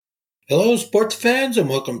Hello, sports fans, and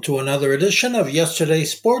welcome to another edition of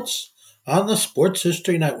Yesterday's Sports on the Sports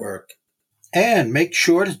History Network. And make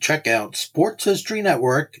sure to check out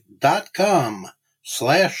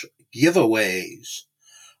sportshistorynetwork.com/giveaways.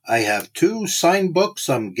 I have two signed books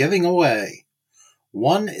I'm giving away.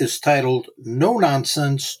 One is titled No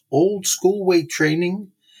Nonsense Old School Weight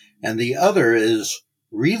Training, and the other is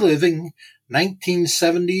Reliving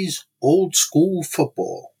 1970s Old School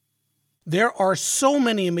Football. There are so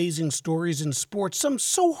many amazing stories in sports, some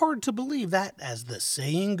so hard to believe that, as the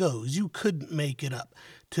saying goes, you couldn't make it up.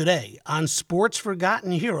 Today, on Sports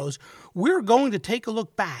Forgotten Heroes, we're going to take a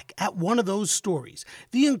look back at one of those stories,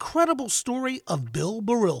 the incredible story of Bill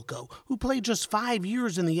Barilko, who played just 5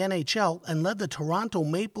 years in the NHL and led the Toronto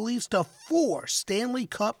Maple Leafs to 4 Stanley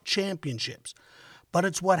Cup championships. But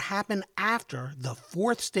it's what happened after the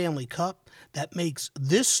 4th Stanley Cup that makes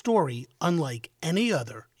this story unlike any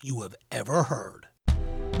other you have ever heard.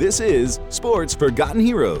 This is Sports Forgotten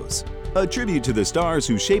Heroes, a tribute to the stars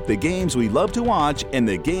who shaped the games we love to watch and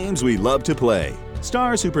the games we love to play.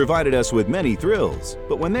 Stars who provided us with many thrills,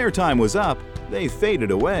 but when their time was up, they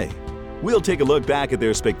faded away. We'll take a look back at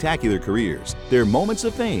their spectacular careers, their moments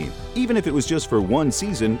of fame, even if it was just for one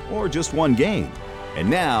season or just one game. And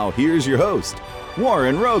now, here's your host,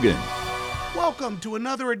 Warren Rogan. Welcome to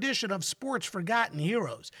another edition of Sports Forgotten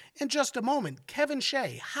Heroes. In just a moment, Kevin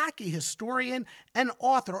Shea, hockey historian and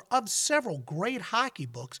author of several great hockey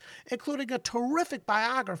books, including a terrific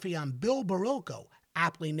biography on Bill Barilko,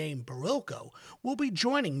 aptly named Barilko, will be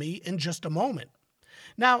joining me in just a moment.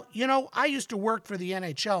 Now, I used to work for the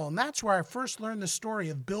NHL, and that's where I first learned the story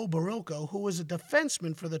of Bill Barilko, who was a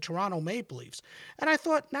defenseman for the Toronto Maple Leafs. And I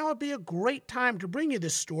thought now would be a great time to bring you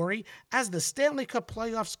this story as the Stanley Cup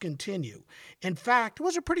playoffs continue. In fact, it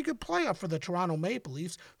was a pretty good playoff for the Toronto Maple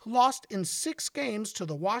Leafs, who lost in 6 games to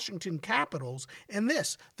the Washington Capitals in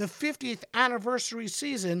this, the 50th anniversary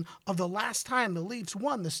season of the last time the Leafs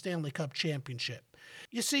won the Stanley Cup championship.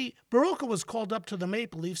 You see, Barilko was called up to the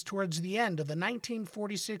Maple Leafs towards the end of the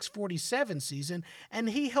 1946-47 season, and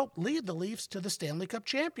he helped lead the Leafs to the Stanley Cup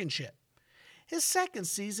championship. His second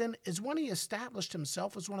season is when he established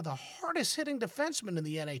himself as one of the hardest-hitting defensemen in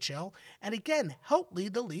the NHL, and again helped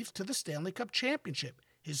lead the Leafs to the Stanley Cup championship.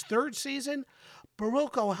 His third season,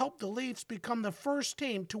 Barilko helped the Leafs become the first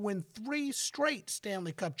team to win 3 straight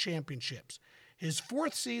Stanley Cup championships. His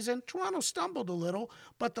fourth season, Toronto stumbled a little,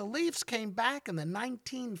 but the Leafs came back in the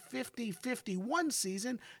 1950-51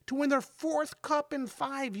 season to win their 4th cup in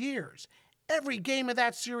 5 years. Every game of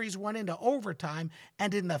that series went into overtime,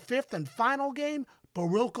 and in the 5th and final game,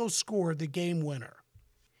 Barilko scored the game winner.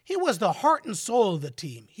 He was the heart and soul of the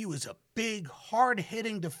team. He was a big,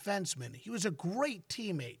 hard-hitting defenseman. He was a great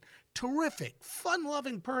teammate, terrific,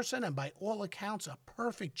 fun-loving person, and by all accounts, a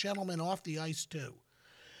perfect gentleman off the ice, too.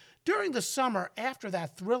 During the summer, after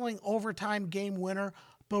that thrilling overtime game winner,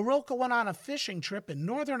 Barilko went on a fishing trip in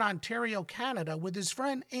northern Ontario, Canada, with his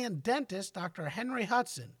friend and dentist, Dr. Henry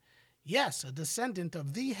Hudson. Yes, a descendant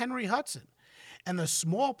of the Henry Hudson. And the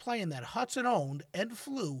small plane that Hudson owned and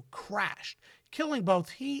flew crashed, killing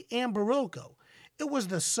both he and Barilko. It was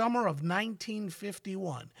the summer of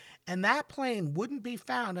 1951, and that plane wouldn't be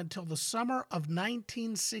found until the summer of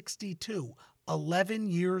 1962, 11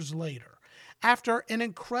 years later. After an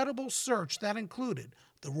incredible search that included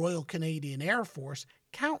the Royal Canadian Air Force,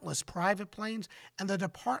 countless private planes, and the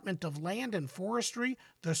Department of Land and Forestry,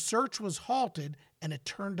 the search was halted and it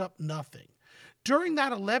turned up nothing. During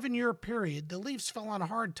that 11-year period, the Leafs fell on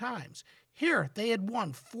hard times. Here, they had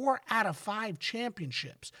won 4 out of 5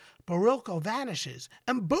 championships. Barilko vanishes,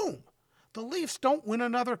 and boom! The Leafs don't win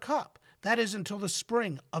another cup. That is until the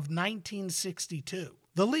spring of 1962.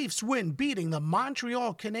 The Leafs win, beating the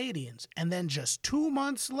Montreal Canadiens, and then just 2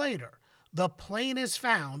 months later, the plane is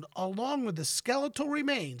found along with the skeletal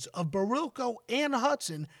remains of Barilko and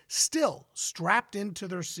Hudson still strapped into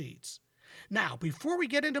their seats. Now, before we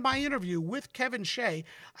get into my interview with Kevin Shea,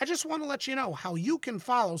 I just want to let you know how you can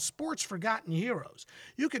follow Sports Forgotten Heroes.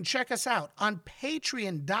 You can check us out on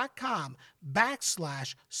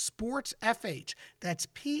patreon.com/sportsfh. That's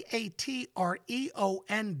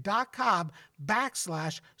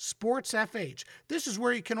patreon.com/sportsfh. This is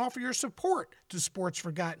where you can offer your support to Sports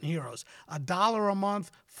Forgotten Heroes. $1 a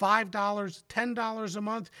month, $5, $10 a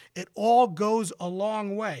month. It all goes a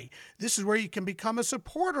long way. This is where you can become a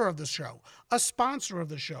supporter of the show, a sponsor of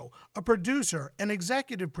the show, a producer, an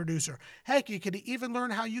executive producer. Heck, you can even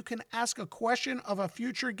learn how you can ask a question of a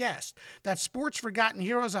future guest. That's Sports Forgotten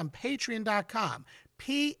Heroes on patreon.com.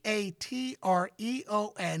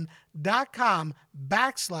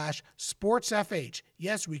 patreon.com/sportsfh.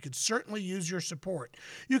 Yes, we could certainly use your support.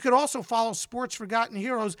 You could also follow Sports Forgotten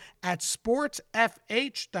Heroes at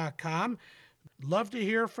sportsfh.com. Love to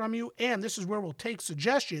hear from you, and this is where we'll take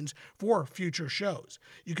suggestions for future shows.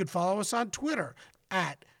 You could follow us on Twitter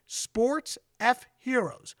at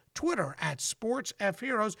SportsFHeroes. Twitter at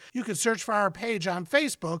SportsFHeroes. You can search for our page on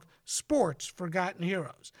Facebook, Sports Forgotten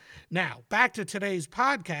Heroes. Now, back to today's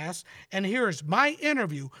podcast, and here's my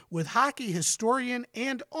interview with hockey historian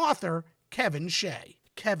and author Kevin Shea.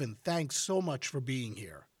 Kevin, thanks so much for being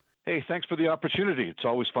here. Hey, thanks for the opportunity. It's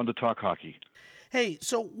always fun to talk hockey. Hey,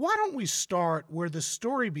 so why don't we start where the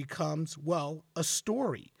story becomes, well, a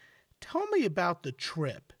story. Tell me about the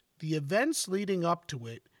trip, the events leading up to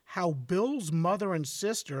it, how Bill's mother and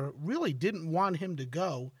sister really didn't want him to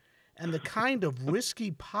go, and the kind of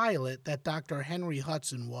risky pilot that Dr. Henry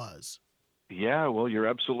Hudson was. Yeah, well, you're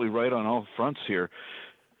absolutely right on all fronts here.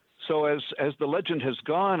 So as the legend has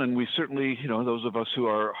gone, and we certainly, those of us who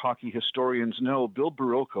are hockey historians know, Bill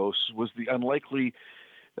Barilkos was the unlikely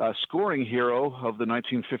scoring hero of the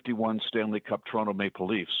 1951 Stanley Cup Toronto Maple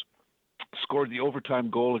Leafs. Scored the overtime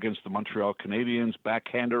goal against the Montreal Canadiens,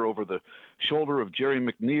 backhander over the shoulder of Jerry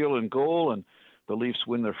McNeil in goal, and the Leafs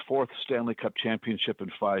win their fourth Stanley Cup championship in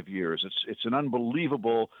 5 years. It's an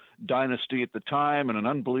unbelievable dynasty at the time, and an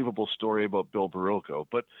unbelievable story about Bill Barilko.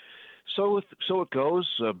 But so it goes.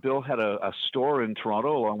 Bill had a store in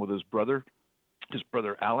Toronto along with his brother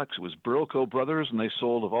Alex. It was Barilko Brothers, and they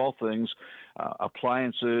sold, of all things,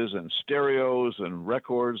 appliances and stereos and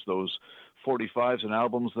records, those 45s and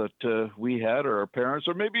albums that we had, or our parents,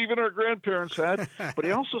 or maybe even our grandparents had. But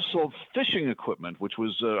he also sold fishing equipment, which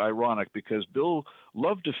was ironic because Bill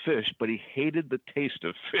loved to fish, but he hated the taste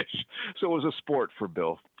of fish. So it was a sport for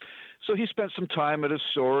Bill. So he spent some time at his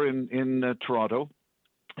store in Toronto.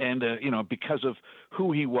 And, because of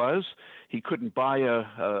who he was, he couldn't buy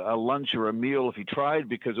a lunch or a meal if he tried,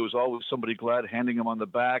 because there was always somebody glad handing him on the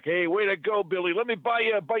back. Hey, way to go, Billy. Let me buy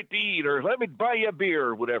you a bite to eat, or let me buy you a beer,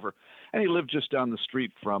 or whatever. And he lived just down the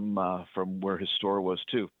street from where his store was,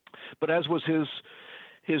 too. But as was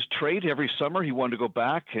his trait, every summer he wanted to go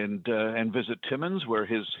back and visit Timmins, where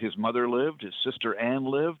his mother lived, his sister Ann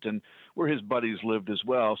lived, and where his buddies lived as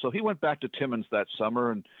well. So he went back to Timmins that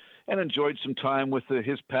summer and enjoyed some time with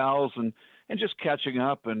his pals and just catching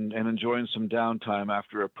up and enjoying some downtime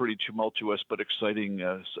after a pretty tumultuous but exciting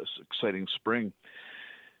spring.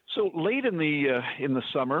 So late in the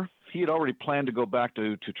summer, he had already planned to go back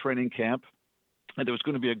to training camp, and there was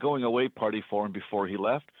going to be a going away party for him before he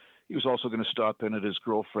left. He was also going to stop in at his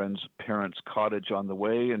girlfriend's parents' cottage on the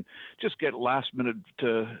way and just get last minute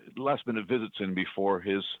visits in before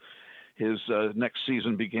his next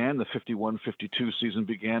season began. The 51-52 season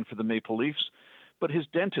began for the Maple Leafs. But his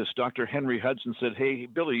dentist, Dr. Henry Hudson, said, "Hey,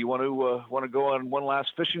 Billy, you want to go on one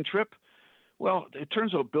last fishing trip?" Well, it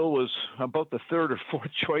turns out Bill was about the third or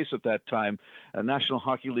fourth choice at that time. A National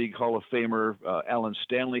Hockey League Hall of Famer, Alan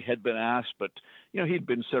Stanley, had been asked, but he'd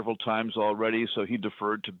been several times already, so he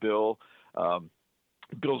deferred to Bill.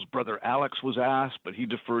 Bill's brother Alex was asked, but he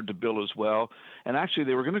deferred to Bill as well. And actually,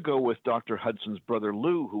 they were going to go with Dr. Hudson's brother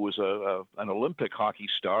Lou, who was an Olympic hockey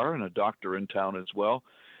star and a doctor in town as well.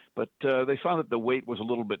 But they found that the weight was a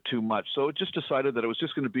little bit too much. So it just decided that it was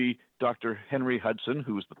just going to be Dr. Henry Hudson,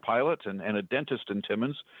 who was the pilot and a dentist in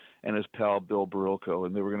Timmins, and his pal Bill Barilko.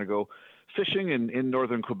 And they were going to go fishing in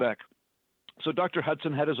northern Quebec. So Dr.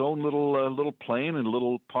 Hudson had his own little plane, and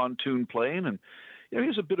little pontoon plane, and he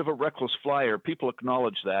was a bit of a reckless flyer. People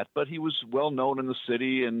acknowledge that, but he was well known in the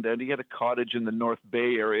city, and he had a cottage in the North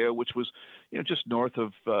Bay area, which was, just north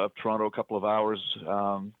of Toronto, a couple of hours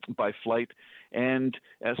by flight. And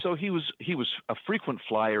so he was a frequent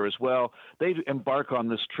flyer as well. They'd embark on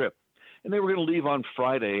this trip, and they were going to leave on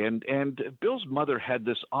Friday. And Bill's mother had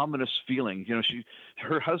this ominous feeling.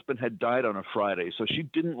 Her husband had died on a Friday, so she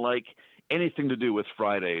didn't like anything to do with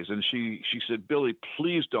Fridays. And she said, "Billy,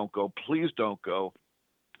 please don't go. Please don't go."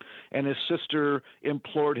 And his sister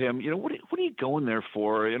implored him, what are you going there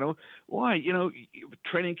for? Why?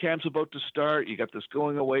 Training camp's about to start. You got this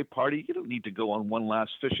going away party. You don't need to go on one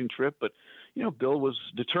last fishing trip. But, Bill was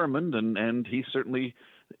determined, and he certainly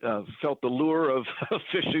felt the lure of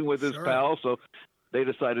fishing with his pal. So they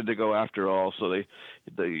decided to go after all. So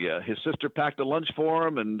his sister packed a lunch for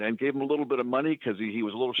him and gave him a little bit of money because he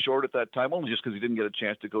was a little short at that time, only just because he didn't get a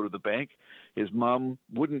chance to go to the bank. His mom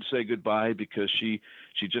wouldn't say goodbye because she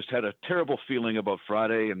just had a terrible feeling about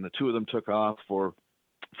Friday, and the two of them took off for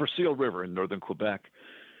Seal River in northern Quebec.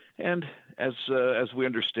 And as we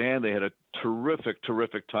understand, they had a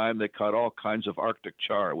terrific time. They caught all kinds of Arctic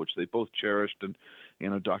char, which they both cherished, and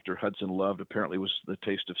Dr. Hudson loved. Apparently, was the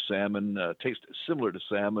taste of salmon, taste similar to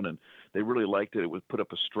salmon, and they really liked it. It would put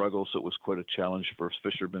up a struggle, so it was quite a challenge for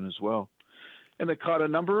fishermen as well. And they caught a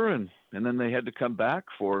number, and then they had to come back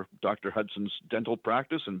for Dr. Hudson's dental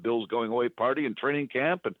practice and Bill's going away party and training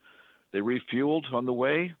camp, and they refueled on the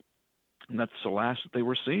way, and that's the last that they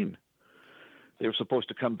were seen. They were supposed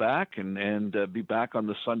to come back and be back on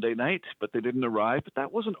the Sunday night, but they didn't arrive. But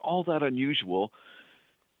that wasn't all that unusual.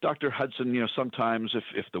 Dr. Hudson, sometimes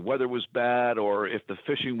if the weather was bad or if the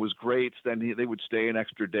fishing was great, then they would stay an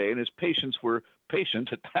extra day. And his patients were patient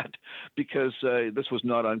at that because this was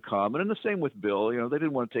not uncommon. And the same with Bill. They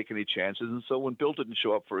didn't want to take any chances. And so when Bill didn't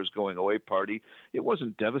show up for his going away party, it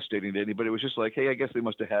wasn't devastating to anybody. It was just like, hey, I guess they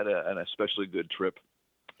must have had an especially good trip.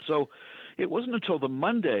 So it wasn't until the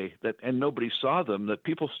Monday and nobody saw them that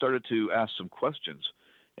people started to ask some questions.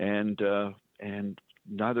 And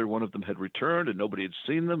neither one of them had returned, and nobody had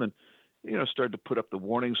seen them, and started to put up the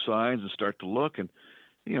warning signs and start to look. And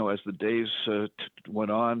as the days went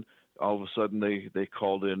on, all of a sudden they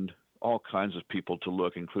called in all kinds of people to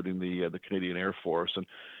look, including the Canadian Air Force. And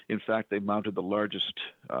in fact, they mounted the largest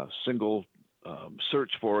single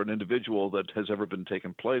search for an individual that has ever been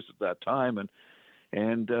taken place at that time,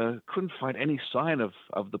 and couldn't find any sign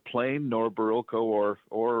of the plane, nor Barilko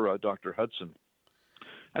or Dr. Hudson.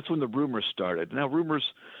 That's when the rumors started. Now, rumors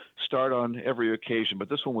start on every occasion, but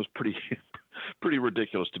this one was pretty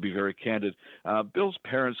ridiculous, to be very candid. Bill's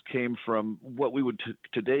parents came from what we would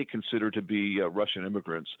today consider to be Russian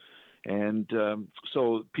immigrants. And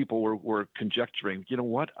so people were conjecturing, you know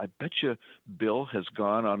what, I bet you Bill has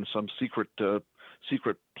gone on some secret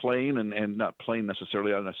plane, and not plane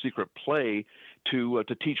necessarily, on a secret play to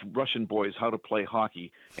teach Russian boys how to play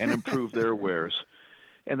hockey and improve their wares.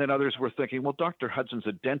 And then others were thinking, well, Dr. Hudson's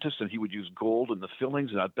a dentist, and he would use gold in the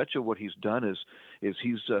fillings. And I bet you what he's done is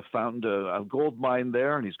he's found a gold mine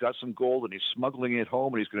there, and he's got some gold, and he's smuggling it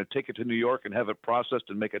home, and he's going to take it to New York and have it processed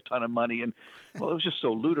and make a ton of money. And, well, it was just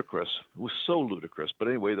so ludicrous. It was so ludicrous. But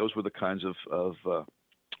anyway, those were the kinds of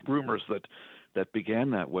rumors that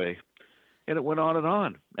began that way. And it went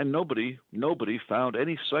on. And nobody found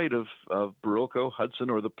any sight of Barilko,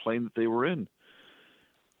 Hudson, or the plane that they were in.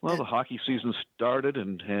 Well, the hockey season started,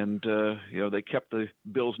 and they kept the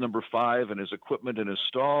Bill's number 5 and his equipment in his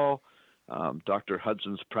stall. Dr.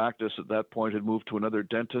 Hudson's practice at that point had moved to another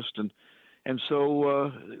dentist, and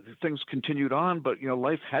so things continued on. But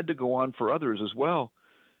life had to go on for others as well.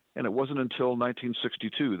 And it wasn't until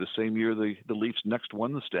 1962, the same year the Leafs next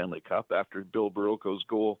won the Stanley Cup after Bill Barilko's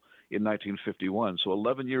goal in 1951. So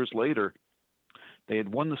 11 years later, they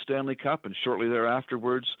had won the Stanley Cup, and shortly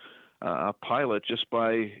thereafterwards, a pilot, just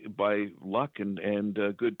by luck and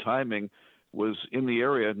good timing, was in the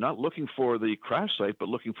area, not looking for the crash site, but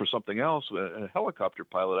looking for something else, a helicopter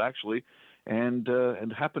pilot actually, and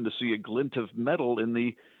happened to see a glint of metal in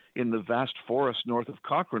the vast forest north of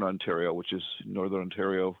Cochrane, Ontario, which is northern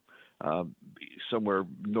Ontario, somewhere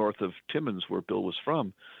north of Timmins, where Bill was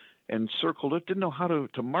from, and circled it. Didn't know how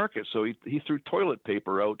to mark it, so he threw toilet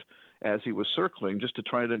paper out as he was circling, just to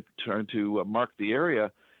try to mark the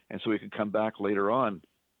area, and so he could come back later on.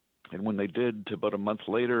 And when they did, about a month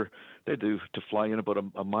later, they had to fly in about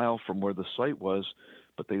a mile from where the site was,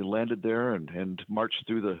 but they landed there and marched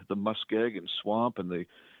through the muskeg and swamp and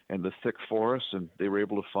the thick forest, and they were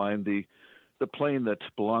able to find the plane that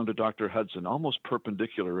belonged to Dr. Hudson, almost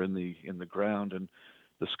perpendicular in the ground, and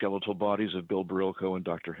the skeletal bodies of Bill Barilko and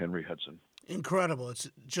Dr. Henry Hudson. Incredible. It's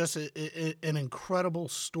just an incredible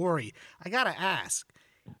story. I got to ask,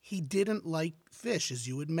 he didn't like fish, as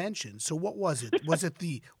you had mentioned. So what was it? Was it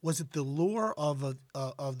the lure of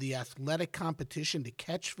the athletic competition to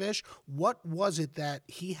catch fish? What was it that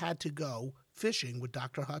he had to go fishing with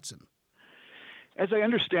Dr. Hudson? As I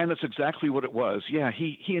understand, that's exactly what it was. Yeah,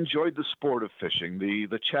 he enjoyed the sport of fishing,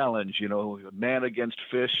 the challenge, man against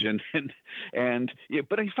fish, and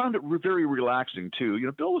but he found it very relaxing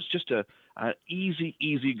too. Bill was just an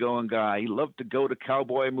easy-going guy. He loved to go to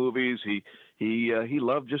cowboy movies. He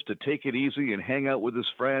loved just to take it easy and hang out with his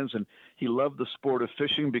friends, and he loved the sport of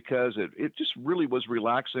fishing because it just really was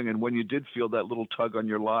relaxing. And when you did feel that little tug on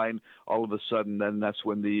your line, all of a sudden, then that's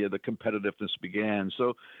when the competitiveness began.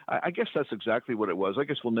 So I guess that's exactly what it was. I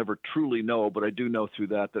guess we'll never truly know, but I do know through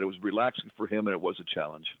that it was relaxing for him, and it was a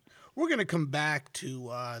challenge. We're going to come back to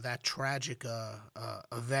that tragic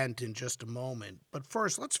event in just a moment. But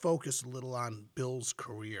first, let's focus a little on Bill's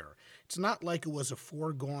career. It's not like it was a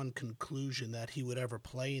foregone conclusion that he would ever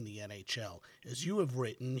play in the NHL. As you have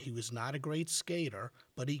written, he was not a great skater,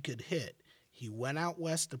 but he could hit. He went out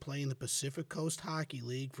west to play in the Pacific Coast Hockey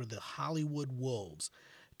League for the Hollywood Wolves.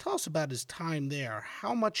 Tell us about his time there,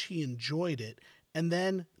 how much he enjoyed it, and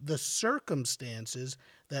then the circumstances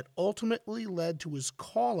that ultimately led to his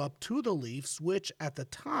call-up to the Leafs, which at the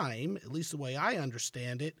time, at least the way I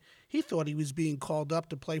understand it, he thought he was being called up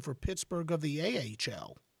to play for Pittsburgh of the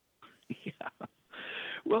AHL. Yeah.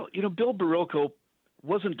 Well, Bill Barilko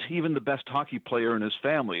wasn't even the best hockey player in his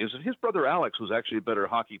family. His brother Alex was actually a better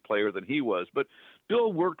hockey player than he was. But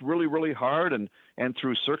Bill worked really, really hard, and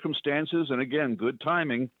through circumstances and, again, good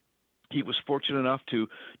timing, he was fortunate enough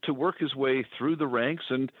to work his way through the ranks,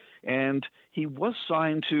 and he was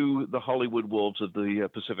signed to the Hollywood Wolves of the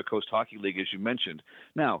Pacific Coast Hockey League, as you mentioned.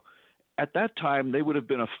 Now, at that time, they would have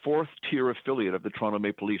been a fourth-tier affiliate of the Toronto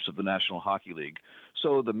Maple Leafs of the National Hockey League.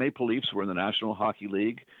 So the Maple Leafs were in the National Hockey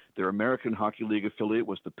League. Their American Hockey League affiliate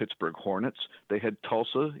was the Pittsburgh Hornets. They had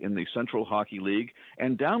Tulsa in the Central Hockey League.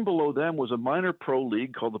 And down below them was a minor pro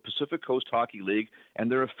league called the Pacific Coast Hockey League,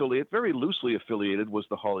 and their affiliate, very loosely affiliated, was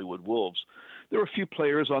the Hollywood Wolves. There were a few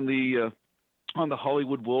players on the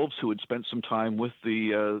Hollywood Wolves who had spent some time with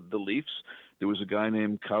the Leafs. There was a guy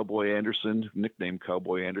named Cowboy Anderson, nicknamed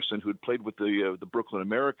Cowboy Anderson, who had played with the Brooklyn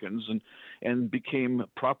Americans and became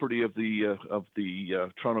property of the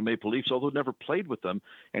Toronto Maple Leafs, although never played with them.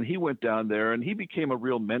 And he went down there and he became a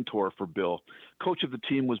real mentor for Bill. Coach of the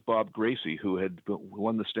team was Bob Gracie, who had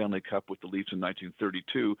won the Stanley Cup with the Leafs in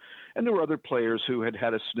 1932, and there were other players who had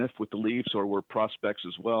had a sniff with the Leafs or were prospects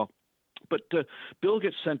as well. But Bill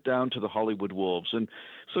gets sent down to the Hollywood Wolves, and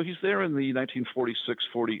so he's there in the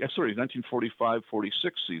 1945-46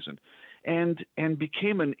 season, and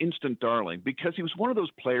became an instant darling because he was one of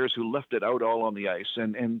those players who left it out all on the ice,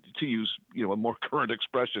 and to use a more current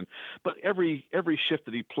expression, but every shift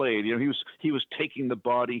that he played, he was taking the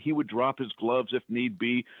body, he would drop his gloves if need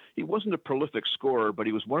be. He wasn't a prolific scorer, but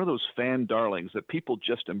he was one of those fan darlings that people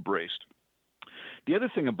just embraced. The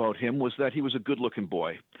other thing about him was that he was a good-looking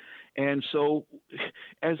boy. And so,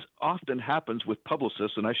 as often happens with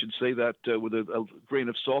publicists, and I should say that with a grain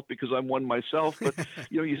of salt because I'm one myself, but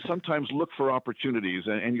you sometimes look for opportunities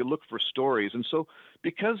and you look for stories. And so,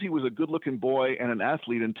 because he was a good-looking boy and an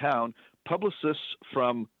athlete in town, publicists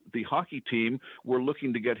from the hockey team were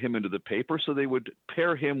looking to get him into the paper, so they would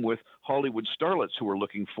pair him with Hollywood starlets who were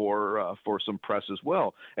looking for some press as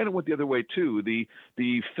well. And it went the other way too. The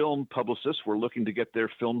film publicists were looking to get their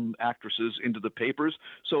film actresses into the papers,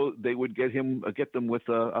 so they would get them with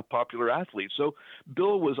a popular athlete. So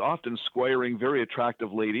Bill was often squiring very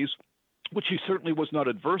attractive ladies, which he certainly was not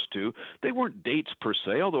adverse to. They weren't dates per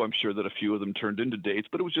se, although I'm sure that a few of them turned into dates,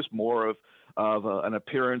 but it was just more of an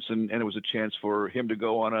appearance, and it was a chance for him to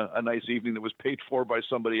go on a nice evening that was paid for by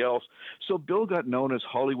somebody else. So Bill got known as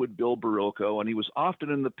Hollywood Bill Barilko, and he was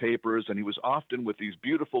often in the papers, and he was often with these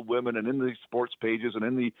beautiful women and in the sports pages and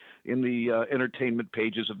in the entertainment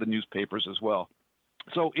pages of the newspapers as well.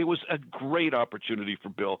 So it was a great opportunity for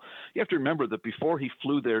Bill. You have to remember that before he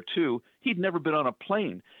flew there too, he'd never been on a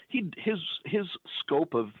plane. His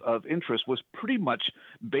scope of interest was pretty much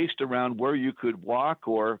based around where you could walk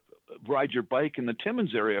or ride your bike in the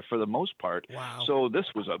Timmins area for the most part. Wow. So this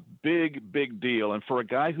was a big, big deal. And for a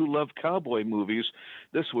guy who loved cowboy movies,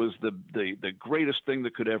 this was the greatest thing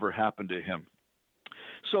that could ever happen to him.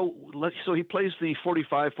 So he plays the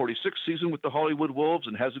 45-46 season with the Hollywood Wolves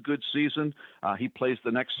and has a good season. He plays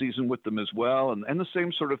the next season with them as well, and the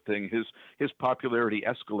same sort of thing. His popularity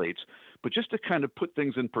escalates. But just to kind of put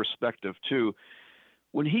things in perspective too,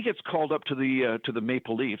 when he gets called up to the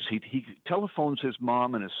Maple Leafs, he telephones his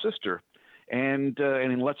mom and his sister, and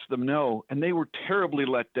he lets them know, and they were terribly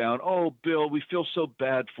let down. "Oh, Bill, we feel so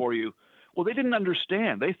bad for you." Well, they didn't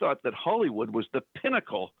understand. They thought that Hollywood was the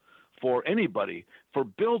pinnacle for anybody. For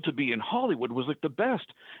Bill to be in Hollywood was like the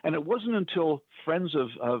best. And it wasn't until friends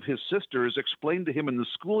of his sisters explained to him in the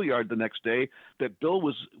schoolyard the next day that Bill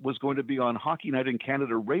was going to be on Hockey Night in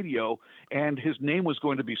Canada radio and his name was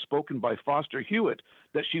going to be spoken by Foster Hewitt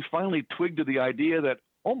that she finally twigged to the idea that,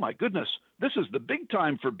 oh my goodness, this is the big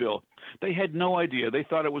time for Bill. They had no idea. They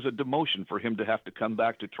thought it was a demotion for him to have to come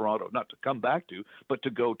back to Toronto. Not to come back to, but to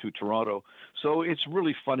go to Toronto. So it's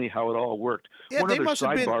really funny how it all worked. Yeah, they must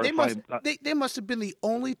have been the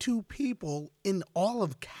only two people in all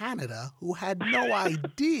of Canada who had no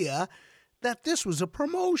idea that this was a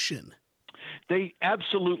promotion. They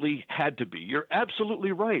absolutely had to be. You're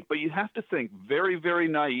absolutely right. But you have to think very, very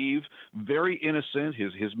naive, very innocent.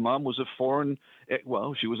 His mom was a foreign,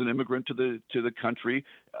 she was an immigrant to the country.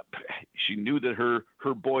 She knew that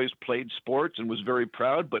her boys played sports and was very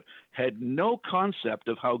proud, but had no concept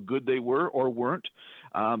of how good they were or weren't.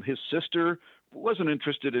 His sister wasn't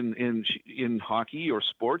interested in hockey or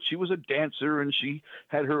sports. She was a dancer, and she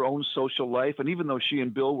had her own social life. And even though she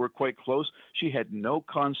and Bill were quite close, she had no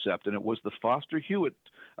concept. And it was the Foster Hewitt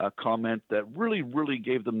comment that really, really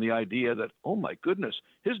gave them the idea that, oh my goodness,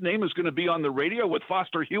 his name is going to be on the radio with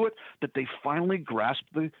Foster Hewitt, that they finally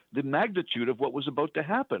grasped the magnitude of what was about to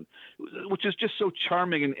happen, which is just so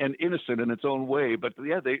charming and innocent in its own way. But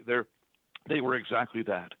yeah, they were exactly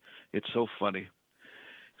that. It's so funny.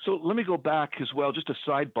 So let me go back as well, just a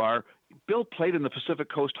sidebar. Bill played in the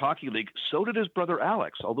Pacific Coast Hockey League. So did his brother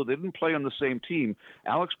Alex. Although they didn't play on the same team,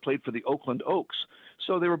 Alex played for the Oakland Oaks.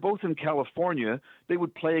 So they were both in California. They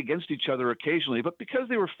would play against each other occasionally, but because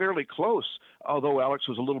they were fairly close, although Alex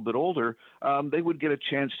was a little bit older, they would get a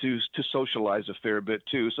chance to socialize a fair bit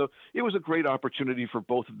too. So it was a great opportunity for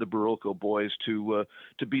both of the Barilko boys to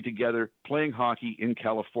be together playing hockey in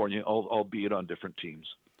California, albeit on different teams.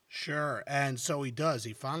 Sure, and so he does.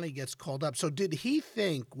 He finally gets called up. So did he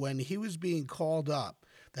think when he was being called up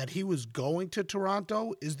that he was going to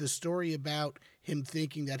Toronto? Is the story about him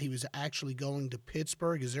thinking that he was actually going to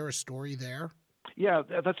Pittsburgh? Is there a story there? Yeah,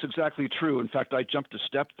 that's exactly true. In fact, I jumped a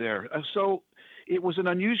step there. So it was an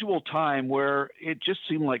unusual time where it just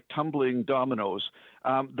seemed like tumbling dominoes.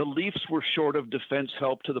 The Leafs were short of defense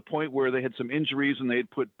help to the point where they had some injuries, and they had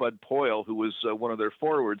put Bud Poyle, who was one of their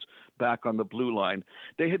forwards, back on the blue line.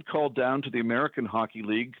 They had called down to the American Hockey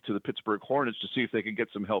League, to the Pittsburgh Hornets, to see if they could get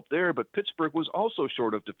some help there, but Pittsburgh was also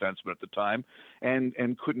short of defensemen at the time and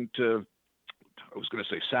couldn't I was going to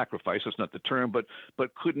say sacrifice, that's not the term,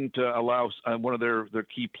 but couldn't allow one of their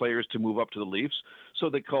key players to move up to the Leafs. So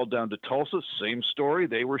they called down to Tulsa, same story.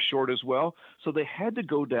 They were short as well. So they had to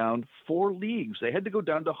go down 4 leagues. They had to go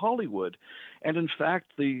down to Hollywood. And in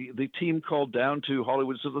fact, the team called down to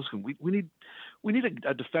Hollywood and said, listen, we need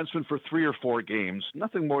a defenseman for 3 or 4 games,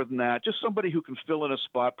 nothing more than that. Just somebody who can fill in a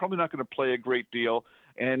spot, probably not going to play a great deal,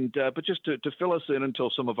 and but just to fill us in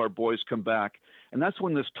until some of our boys come back. And that's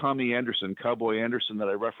when this Tommy Anderson, Cowboy Anderson that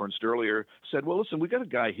I referenced earlier, said, well, listen, we got a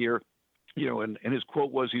guy here, and his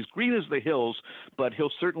quote was, he's green as the hills, but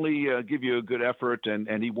he'll certainly give you a good effort,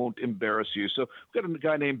 and he won't embarrass you. So we've got a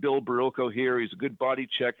guy named Bill Barilko here. He's a good body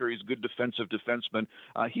checker. He's a good defensive defenseman.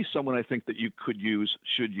 He's someone I think that you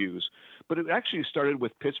should use. But it actually started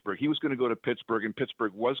with Pittsburgh. He was going to go to Pittsburgh, and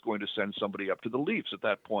Pittsburgh was going to send somebody up to the Leafs at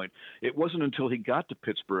that point. It wasn't until he got to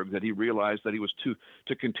Pittsburgh that he realized that he was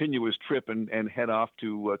to continue his trip and head off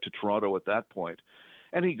to Toronto at that point.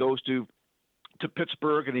 And he goes to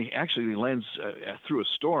Pittsburgh, and he actually lands through a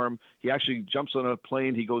storm. He actually jumps on a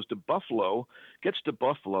plane. He goes to Buffalo, gets to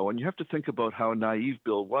Buffalo, and you have to think about how naive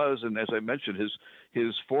Bill was. And as I mentioned,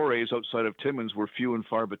 his forays outside of Timmins were few and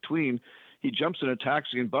far between. He jumps in a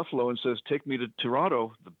taxi in Buffalo and says, "Take me to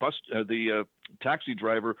Toronto." The taxi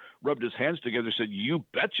driver rubbed his hands together, said, "You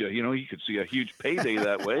betcha." You could see a huge payday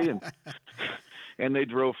that way, and they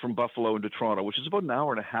drove from Buffalo into Toronto, which is about an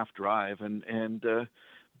hour and a half drive, and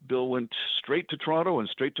Bill went straight to Toronto and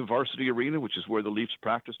straight to Varsity Arena, which is where the Leafs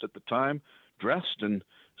practiced at the time, dressed and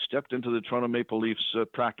stepped into the Toronto Maple Leafs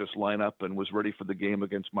practice lineup and was ready for the game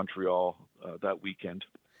against Montreal that weekend.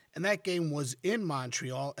 And that game was in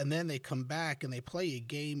Montreal, and then they come back and they play a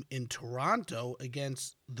game in Toronto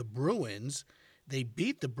against the Bruins. They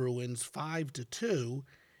beat the Bruins 5-2,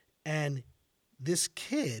 and this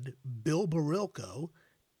kid, Bill Barilko,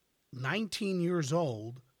 19 years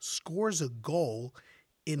old, scores a goal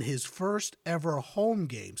in his first ever home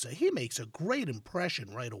game. So he makes a great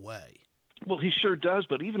impression right away. Well, he sure does,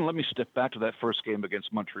 but even let me step back to that first game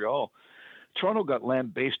against Montreal. Toronto got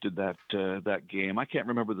lambasted that game. I can't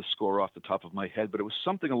remember the score off the top of my head, but it was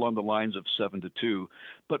something along the lines of 7-2.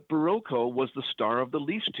 But Barilko was the star of the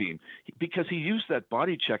Leafs team because he used that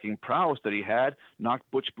body-checking prowess that he had,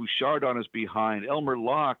 knocked Butch Bouchard on his behind, Elmer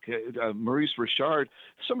Locke, Maurice Richard,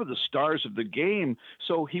 some of the stars of the game.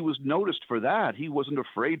 So he was noticed for that. He wasn't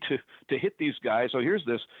afraid to hit these guys. So here's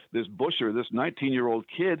this Busher, this 19-year-old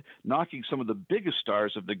kid, knocking some of the biggest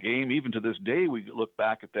stars of the game. Even to this day, we look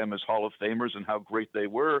back at them as Hall of Famers and how great they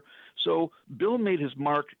were. So Bill made his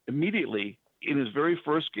mark immediately in his very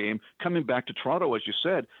first game, coming back to Toronto, as you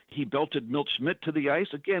said. He belted Milt Schmidt to the ice,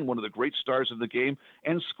 again, one of the great stars of the game,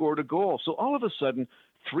 and scored a goal. So all of a sudden,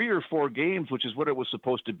 3 or 4 games, which is what it was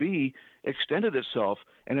supposed to be, extended itself.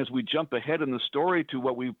 And as we jump ahead in the story to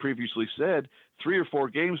what we previously said, 3 or 4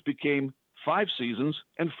 games became 5 seasons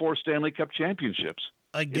and 4 Stanley Cup championships.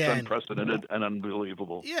 Again, it's unprecedented and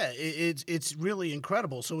unbelievable. Yeah, it's really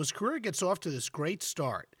incredible. So his career gets off to this great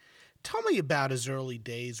start. Tell me about his early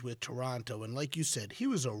days with Toronto. And like you said, he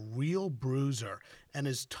was a real bruiser, and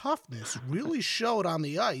his toughness really showed on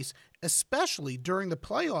the ice, especially during the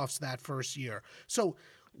playoffs that first year. So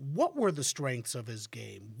What were the strengths of his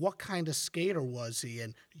game? What kind of skater was he?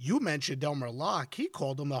 And you mentioned Elmer Locke. He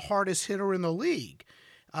called him the hardest hitter in the league.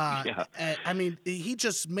 Yeah. I mean, he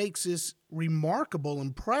just makes this remarkable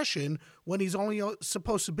impression when he's only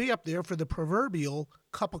supposed to be up there for the proverbial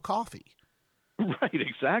cup of coffee. Right,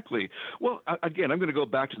 exactly. Well, again, I'm going to go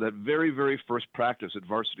back to that very, very first practice at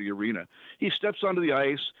Varsity Arena. He steps onto the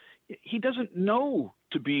ice. He doesn't know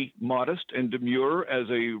to be modest and demure as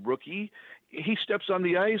a rookie. He steps on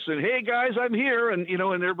the ice and, hey, guys, I'm here. And, and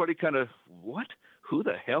everybody kind of, what? Who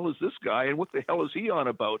the hell is this guy? And what the hell is he on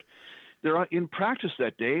about? They're in practice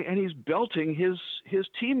that day, and he's belting his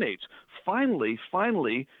teammates. Finally,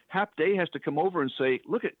 Hap Day has to come over and say,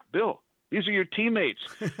 look at Bill. These are your teammates.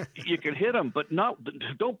 You can hit them, but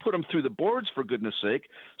don't put them through the boards, for goodness sake.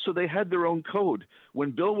 So they had their own code.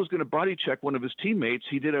 When Bill was going to body check one of his teammates,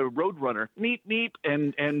 he did a road runner, meep, meep,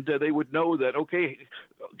 and they would know that, okay,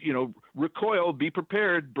 recoil, be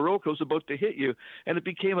prepared, Barilko's about to hit you. And it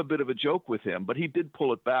became a bit of a joke with him, but he did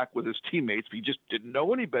pull it back with his teammates. He just didn't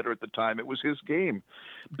know any better at the time. It was his game.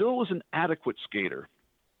 Bill was an adequate skater.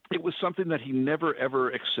 It was something that he never,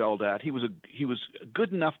 ever excelled at. He was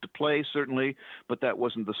good enough to play, certainly, but that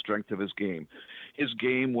wasn't the strength of his game. His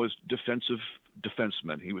game was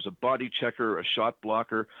defenseman. He was a body checker, a shot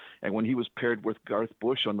blocker, and when he was paired with Garth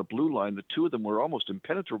Bush on the blue line, the two of them were almost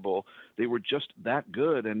impenetrable. They were just that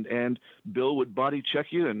good, and Bill would body check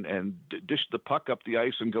you and dish the puck up the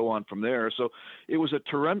ice and go on from there. So it was a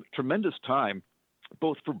tremendous time,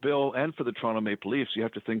 both for Bill and for the Toronto Maple Leafs. You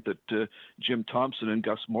have to think that Jim Thompson and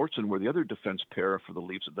Gus Mortson were the other defense pair for the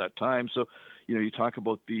Leafs at that time. So, you talk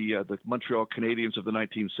about the Montreal Canadiens of the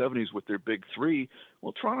 1970s with their big three.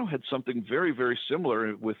 Well, Toronto had something very, very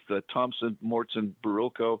similar with Thompson, Mortson,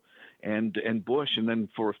 Barilko, and Bush. And then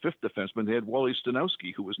for a fifth defenseman, they had Wally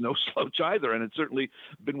Stanowski, who was no slouch either, and had certainly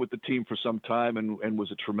been with the team for some time and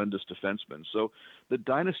was a tremendous defenseman. So the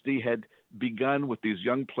dynasty had begun with these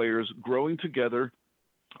young players growing together.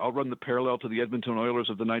 I'll run the parallel to the Edmonton Oilers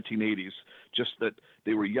of the 1980s, just that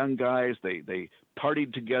they were young guys. They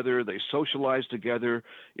partied together. They socialized together.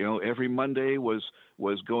 Every Monday was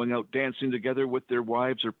going out dancing together with their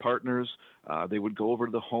wives or partners. They would go over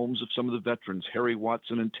to the homes of some of the veterans, Harry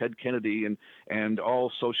Watson and Ted Kennedy, and all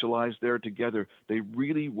socialized there together. They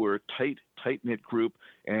really were a tight-knit group,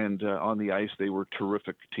 and on the ice they were a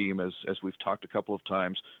terrific team, as we've talked a couple of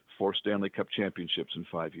times, 4 Stanley Cup championships in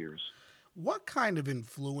 5 years. What kind of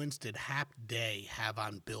influence did Hap Day have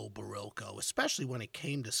on Bill Barilko, especially when it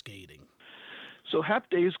came to skating? So Hap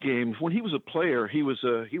Day's game, when he was a player, he was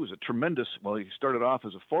a tremendous. Well, he started off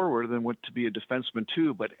as a forward, and then went to be a defenseman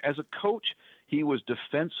too. But as a coach, he was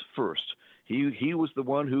defense first. He was the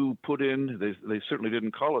one who put in. They certainly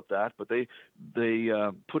didn't call it that, but they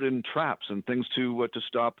put in traps and things to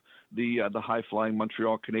stop the high flying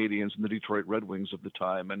Montreal Canadiens and the Detroit Red Wings of the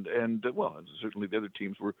time, and certainly the other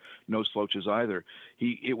teams were no slouches either.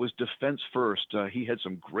 It was defense first. He had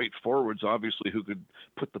some great forwards, obviously, who could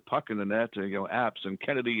put the puck in the net. Apps and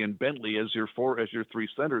Kennedy and Bentley as your three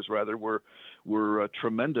centers rather were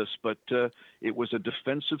tremendous. But it was a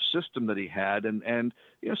defensive system that he had, and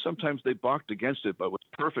sometimes they balked against it, but it was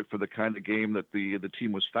perfect for the kind of game that the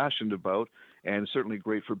team was fashioned about, and certainly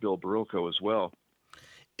great for Bill Barilko as well.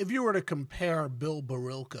 If you were to compare Bill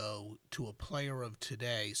Barilko to a player of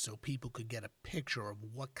today, so people could get a picture of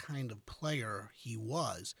what kind of player he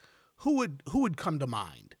was, who would come to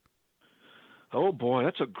mind? Oh boy,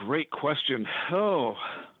 that's a great question.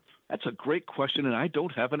 That's a great question, and I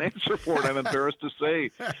don't have an answer for it. I'm embarrassed to say.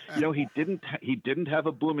 He didn't have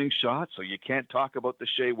a booming shot, so you can't talk about the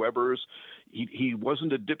Shea Webers. He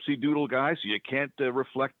wasn't a dipsy doodle guy, so you can't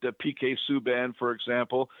reflect PK Subban, for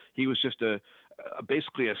example. He was just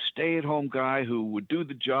basically a stay-at-home guy who would do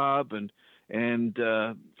the job and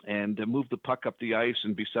move the puck up the ice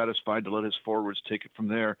and be satisfied to let his forwards take it from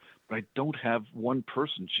there. But I don't have one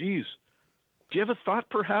person. Geez, do you have a thought,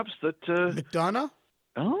 perhaps, that McDonough?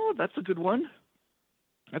 Oh, that's a good one.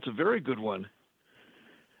 That's a very good one.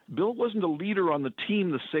 Bill wasn't a leader on the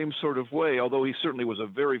team the same sort of way, although he certainly was a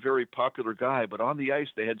very, very popular guy. But on the ice,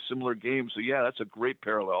 they had similar games. So, yeah, that's a great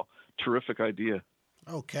parallel. Terrific idea.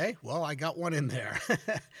 Okay, well, I got one in there.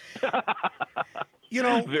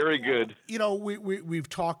 Very good. We've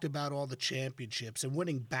talked about all the championships, and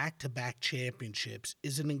winning back-to-back championships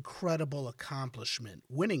is an incredible accomplishment.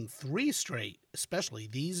 Winning 3 straight, especially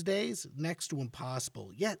these days, next to impossible.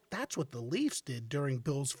 Yet that's what the Leafs did during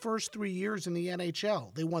Bill's first 3 years in the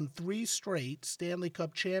NHL. They won 3 straight Stanley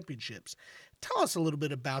Cup championships. Tell us a little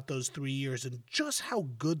bit about those 3 years and just how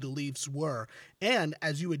good the Leafs were. And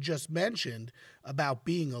as you had just mentioned about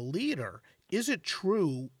being a leader, is it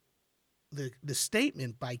true the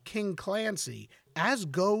statement by King Clancy, as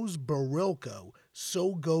goes Barilko,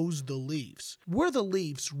 so goes the Leafs. Were the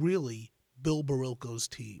Leafs really Bill Barilko's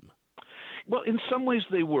team? Well, in some ways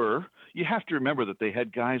they were. You have to remember that they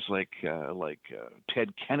had guys like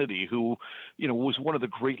Ted Kennedy, who, was one of the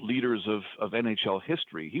great leaders of NHL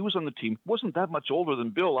history. He was on the team, wasn't that much older than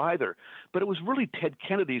Bill either, but it was really Ted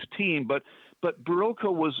Kennedy's team. But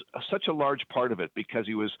Barilko was such a large part of it because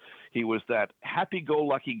he was that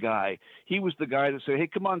happy-go-lucky guy. He was the guy that said, "Hey,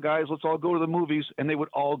 come on, guys, let's all go to the movies," and they would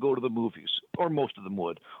all go to the movies, or most of them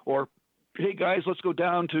would, or "Hey guys, let's go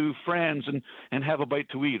down to Franz and have a bite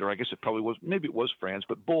to eat," or I guess maybe it was Franz,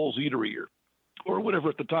 but Bull's Eatery or whatever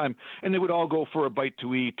at the time, and they would all go for a bite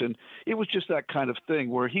to eat, and it was just that kind of thing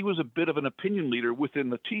where he was a bit of an opinion leader within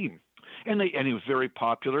the team. And he was very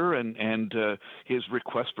popular, and his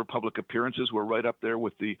requests for public appearances were right up there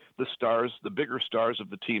with the stars, the bigger stars of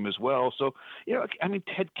the team as well. So,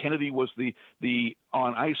 Ted Kennedy was the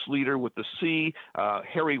on ice leader with the C.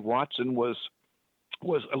 Harry Watson was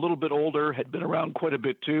a little bit older, had been around quite a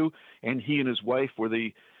bit too, and he and his wife were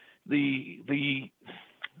the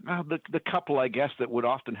couple, I guess, that would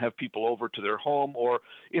often have people over to their home, or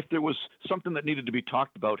if there was something that needed to be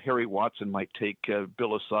talked about, Harry Watson might take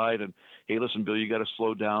Bill aside and, "Hey, listen, Bill, you got to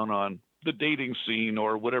slow down on the dating scene,"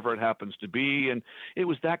 or whatever it happens to be. And it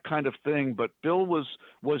was that kind of thing. But Bill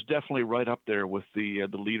was definitely right up there with the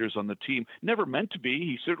leaders on the team. Never meant to be.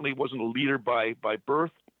 He certainly wasn't a leader by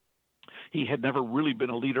birth. He had never really been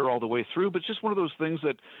a leader all the way through, but just one of those things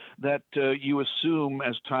that you assume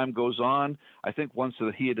as time goes on. I think once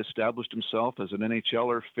that he had established himself as an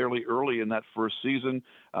NHLer fairly early in that first season,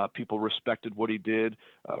 people respected what he did,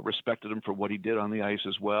 respected him for what he did on the ice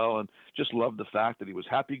as well, and just loved the fact that he was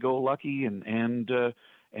happy-go-lucky and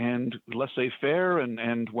laissez-faire,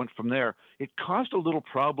 and went from there. It caused a little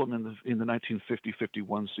problem in the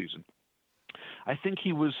 1950-51 season. I think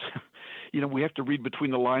he was, we have to read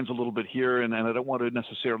between the lines a little bit here, and I don't want to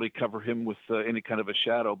necessarily cover him with any kind of a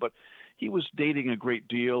shadow, but he was dating a great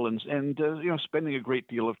deal and spending a great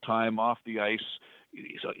deal of time off the ice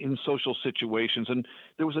in social situations. And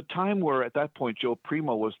there was a time where, at that point, Joe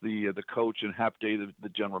Primo was the coach and Hap Day the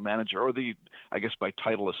general manager, or I guess by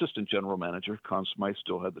title, assistant general manager. Conn Smythe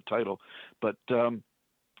still had the title, but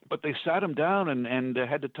they sat him down and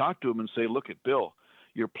had to talk to him and say, "Look at Bill.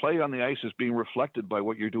 Your play on the ice is being reflected by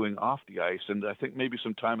what you're doing off the ice, and I think maybe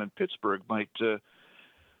some time in Pittsburgh might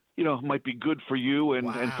be good for you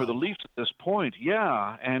and for the Leafs at this point."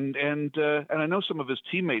 Yeah, and I know some of his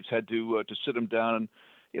teammates had to sit him down, and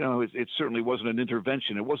it certainly wasn't an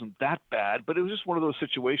intervention. It wasn't that bad, but it was just one of those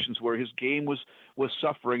situations where his game was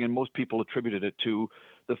suffering, and most people attributed it to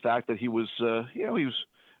the fact that he was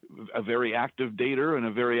a very active dater and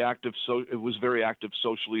was very active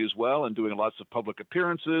socially as well, and doing lots of public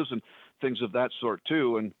appearances and things of that sort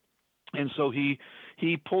too. And so he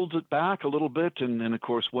pulled it back a little bit, and of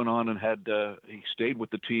course went on and he stayed with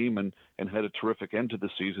the team and had a terrific end to the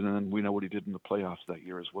season. And then we know what he did in the playoffs that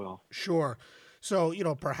year as well. Sure. So,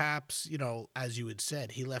 perhaps, as you had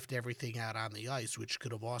said, he left everything out on the ice, which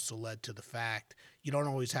could have also led to the fact you don't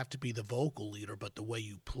always have to be the vocal leader, but the way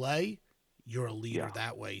you play, you're a leader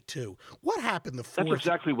that way too. What happened the fourth? That's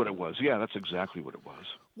exactly what it was. Yeah, that's exactly what it was.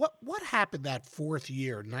 What happened that fourth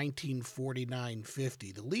year,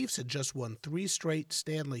 1949-50? The Leafs had just won 3 straight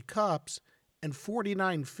Stanley Cups, and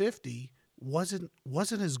 49-50 wasn't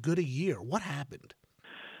as good a year. What happened?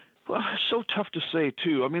 Well, it's so tough to say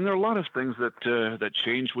too. I mean, there are a lot of things that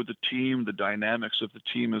changed with the team, the dynamics of the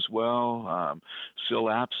team as well. Syl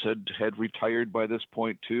Apps had retired by this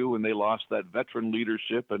point too, and they lost that veteran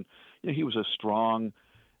leadership. And he was a strong,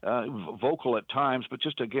 vocal at times, but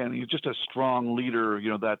he's just a strong leader.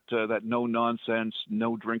 That no nonsense,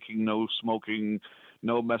 no drinking, no smoking,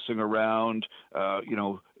 no messing around.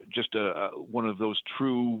 Just one of those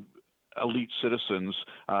true elite citizens,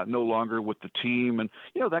 no longer with the team, and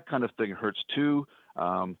that kind of thing hurts too.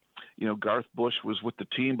 Garth Bush was with the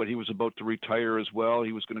team, but he was about to retire as well.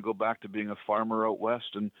 He was going to go back to being a farmer out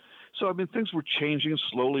west, and so things were changing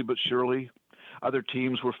slowly but surely. Other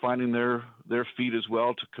teams were finding their feet as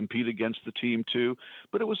well to compete against the team too.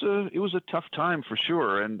 But it was a tough time for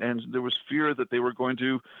sure, and there was fear that they were going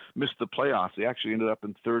to miss the playoffs. They actually ended up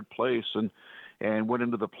in 3rd place and went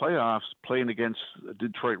into the playoffs playing against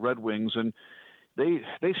Detroit Red Wings, and they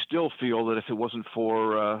still feel that if it wasn't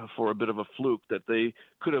for a bit of a fluke, that they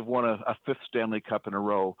could have won a 5th Stanley Cup in a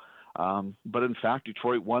row. But in fact,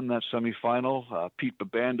 Detroit won that semifinal. Pete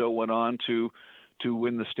Babando went on to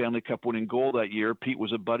win the Stanley Cup winning goal that year. Pete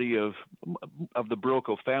was a buddy of the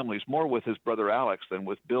Barilko families, more with his brother Alex than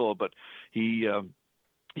with Bill, but he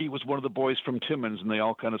he was one of the boys from Timmins, and they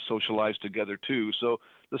all kind of socialized together too. So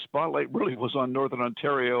the spotlight really was on Northern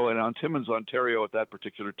Ontario and on Timmins, Ontario at that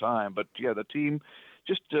particular time. But yeah, the team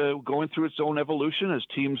just going through its own evolution as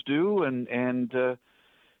teams do, and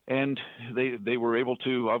they were able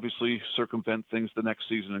to obviously circumvent things the next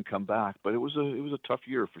season and come back. But it was a tough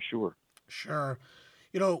year for sure. Sure.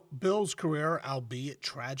 Bill's career, albeit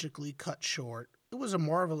tragically cut short, it was a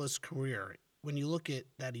marvelous career. When you look at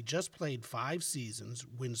that, he just played 5 seasons,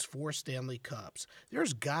 wins 4 Stanley Cups.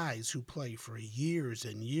 There's guys who play for years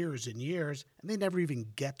and years and years, and they never even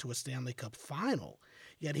get to a Stanley Cup final.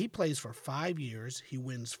 Yet he plays for 5 years, he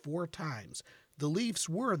wins 4 times. The Leafs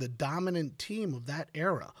were the dominant team of that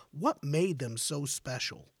era. What made them so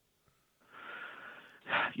special?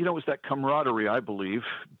 It was that camaraderie, I believe,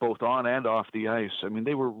 both on and off the ice. I mean,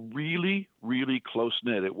 they were really, really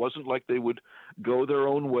close-knit. It wasn't like they would go their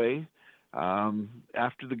own way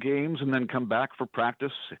after the games and then come back for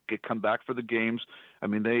practice, come back for the games. I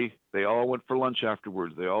mean, they all went for lunch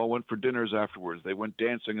afterwards. They all went for dinners afterwards. They went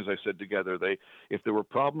dancing, as I said, together. If there were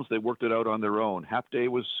problems, they worked it out on their own. Half Day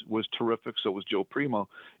was terrific, so was Joe Primo,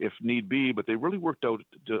 if need be, but they really worked out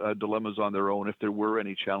dilemmas on their own if there were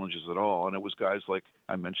any challenges at all. And it was guys like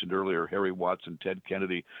I mentioned earlier, Harry Watson, Ted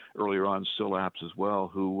Kennedy, earlier on Syl Apps as well,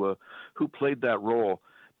 who played that role.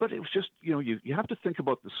 But it was just, you have to think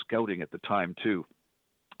about the scouting at the time, too.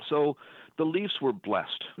 So the Leafs were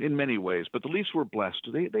blessed in many ways, but the Leafs were blessed.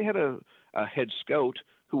 They had a head scout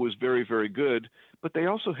who was very, very good, but they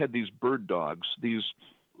also had these bird dogs, these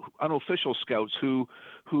unofficial scouts who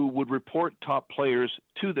would report top players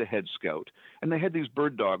to the head scout. And they had these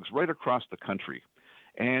bird dogs right across the country.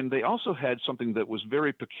 And they also had something that was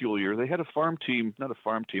very peculiar. They had a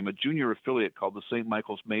junior affiliate called the St.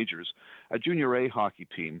 Michael's Majors, a junior A hockey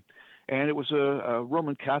team. And it was a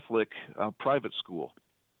Roman Catholic private school.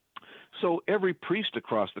 So every priest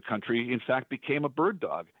across the country, in fact, became a bird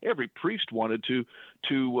dog. Every priest wanted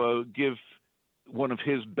to give one of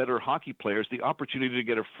his better hockey players the opportunity to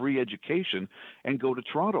get a free education and go to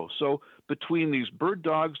Toronto. So between these bird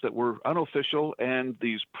dogs that were unofficial and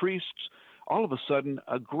these priests, all of a sudden,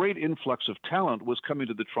 a great influx of talent was coming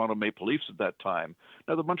to the Toronto Maple Leafs at that time.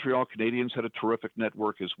 Now, the Montreal Canadiens had a terrific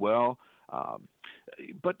network as well.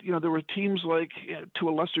 But, there were teams like, to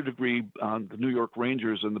a lesser degree, the New York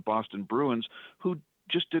Rangers and the Boston Bruins, who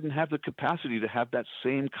just didn't have the capacity to have that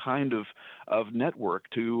same kind of network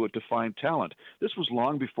to find talent. This was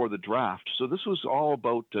long before the draft, so this was all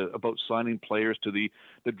about signing players to the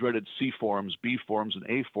dreaded C forms, B forms, and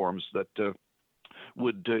A forms that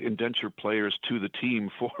would indenture players to the team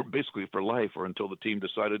basically for life, or until the team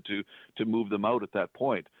decided to move them out at that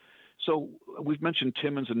point. So we've mentioned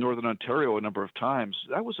Timmins and Northern Ontario a number of times.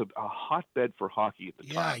 That was a hotbed for hockey at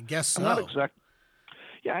the time. Yeah, I guess so.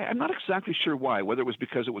 I'm not exactly sure why, whether it was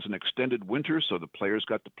because it was an extended winter, so the players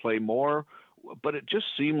got to play more, but it just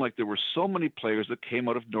seemed like there were so many players that came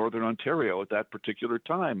out of Northern Ontario at that particular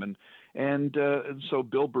time. And so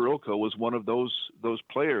Bill Barilko was one of those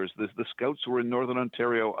players. The scouts were in Northern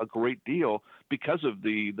Ontario a great deal because of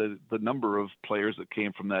the number of players that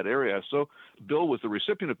came from that area. So Bill was the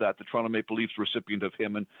recipient of that, the Toronto Maple Leafs recipient of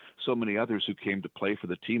him, and so many others who came to play for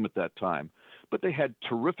the team at that time. But they had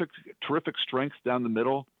terrific strength down the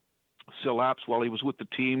middle. Syl Apps, while he was with the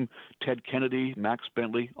team, Ted Kennedy, Max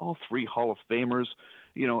Bentley, all 3 Hall of Famers,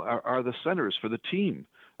 are the centers for the team.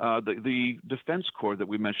 The defense corps that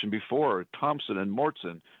we mentioned before, Thompson and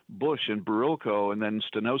Mortson, Bush and Barilko, and then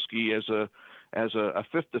Stanowski as a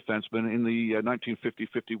 5th defenseman in the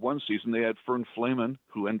 1950-51 season. They had Fern Flaman,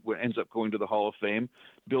 who ends up going to the Hall of Fame,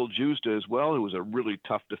 Bill Justa as well, who was a really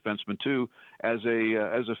tough defenseman too, as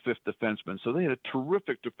a 5th defenseman. So they had a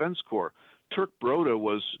terrific defense corps. Turk Broda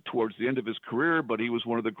was towards the end of his career, but he was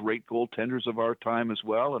one of the great goaltenders of our time as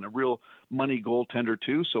well, and a real money goaltender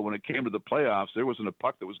too. So when it came to the playoffs, there wasn't a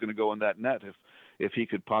puck that was going to go in that net if he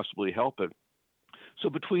could possibly help it. So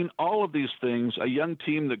between all of these things, a young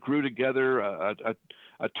team that grew together,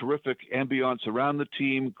 a terrific ambiance around the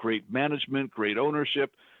team, great management, great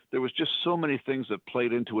ownership, there was just so many things that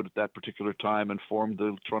played into it at that particular time and formed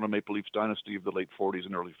the Toronto Maple Leafs dynasty of the late 40s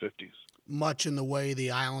and early 50s. Much in the way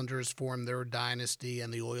the Islanders formed their dynasty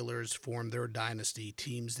and the Oilers formed their dynasty,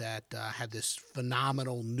 teams that had this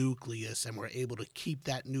phenomenal nucleus and were able to keep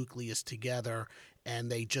that nucleus together,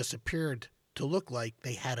 and they just appeared to look like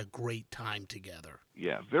they had a great time together.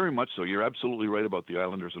 Yeah, very much so. You're absolutely right about the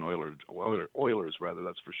Islanders and Oilers,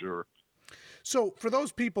 that's for sure. So for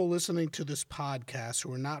those people listening to this podcast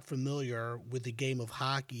who are not familiar with the game of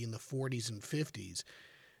hockey in the 40s and 50s,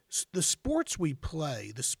 the sports we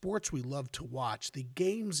play, the sports we love to watch, the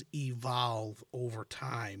games evolve over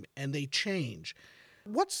time and they change.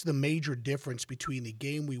 What's the major difference between the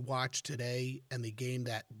game we watch today and the game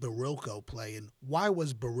that Barilko played, and why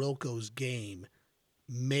was Barilko's game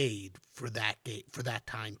made for that game, for that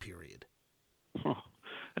time period? Oh,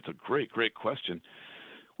 that's a great question.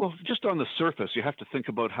 Well, just on the surface, you have to think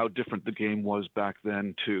about how different the game was back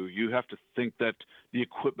then too. You have to think that the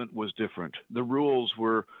equipment was different. The rules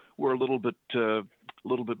were a little bit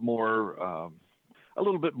more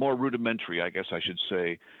rudimentary, I guess I should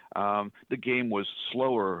say. The game was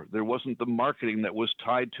slower. There wasn't the marketing that was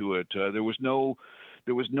tied to it. There was no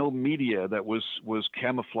media that was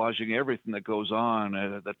camouflaging everything that goes on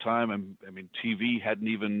at the time. I mean, TV had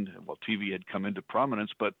come into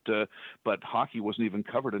prominence, but hockey wasn't even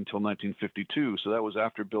covered until 1952. So that was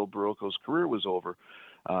after Bill Barilko's career was over.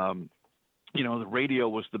 The radio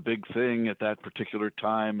was the big thing at that particular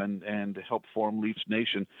time and helped form Leafs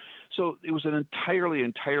Nation. So it was an entirely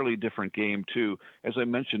different game, too. As I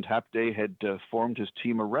mentioned, Hap Day had formed his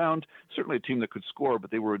team around, certainly a team that could score,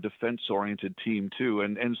 but they were a defense-oriented team, too.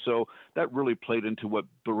 And so that really played into what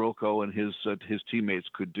Barilko and his teammates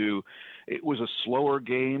could do. It was a slower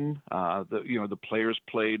game. The players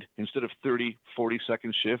played, instead of 30,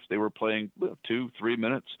 40-second shifts, they were playing 2-3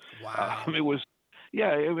 minutes. Wow. It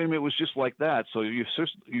was just like that. So you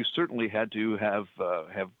certainly had to have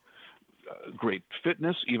great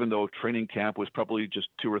fitness, even though training camp was probably just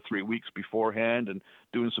 2 or 3 weeks beforehand, and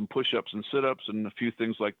doing some push-ups and sit-ups and a few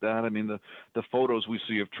things like that. I mean, the photos we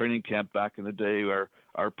see of training camp back in the day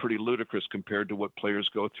are pretty ludicrous compared to what players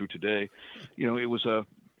go through today. Today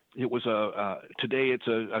it's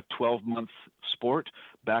a 12-month sport.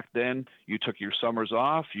 Back then, you took your summers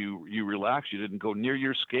off, you relaxed, you didn't go near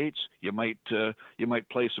your skates. You might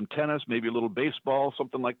play some tennis, maybe a little baseball,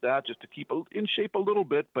 something like that, just to keep in shape a little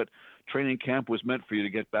bit. But training camp was meant for you to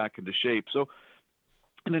get back into shape. So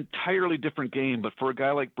an entirely different game, but for a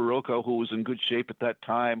guy like Barilko, who was in good shape at that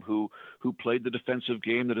time, who played the defensive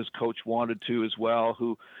game that his coach wanted to as well,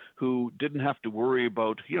 who didn't have to worry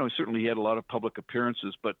about, certainly he had a lot of public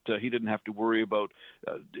appearances, but he didn't have to worry about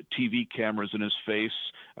TV cameras in his face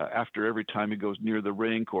after every time he goes near the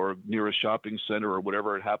rink or near a shopping center or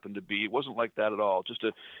whatever it happened to be. It wasn't like that at all.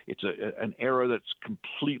 It's an era that's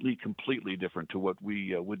completely different to what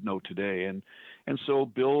we would know today. And so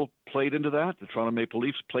Bill played into that. The Toronto Maple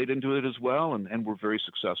Leafs played into it as well, and were very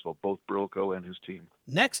successful, both Barilko and his team.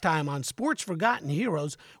 Next time on Sports Forgotten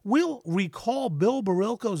Heroes, we'll recall Bill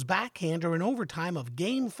Barilko's backhander in overtime of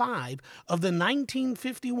Game 5 of the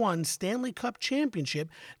 1951 Stanley Cup Championship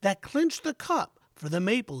that clinched the cup for the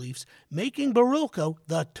Maple Leafs, making Barilko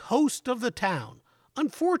the toast of the town.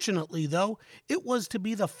 Unfortunately, though, it was to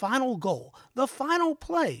be the final goal, the final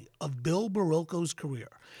play of Bill Barilko's career.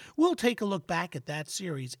 We'll take a look back at that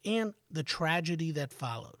series and the tragedy that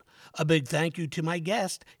followed. A big thank you to my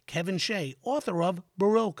guest, Kevin Shea, author of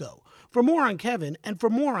Barilko. For more on Kevin and for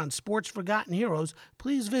more on Sports Forgotten Heroes,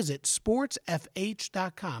 please visit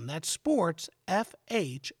sportsfh.com. That's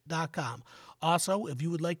sportsfh.com. Also, if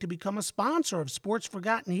you would like to become a sponsor of Sports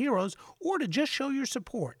Forgotten Heroes or to just show your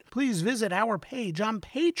support, please visit our page on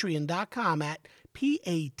patreon.com at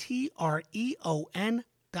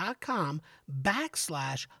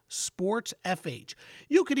patreon.com/sportsfh.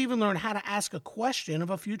 You could even learn how to ask a question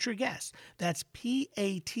of a future guest. That's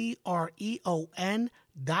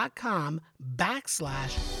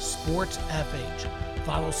patreon.com/sportsfh.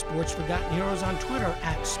 Follow Sports Forgotten Heroes on Twitter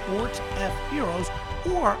at SportsFHeroes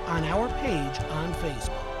or on our page on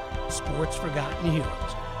Facebook, Sports Forgotten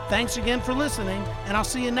Heroes. Thanks again for listening, and I'll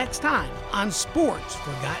see you next time on Sports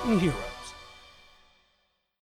Forgotten Heroes.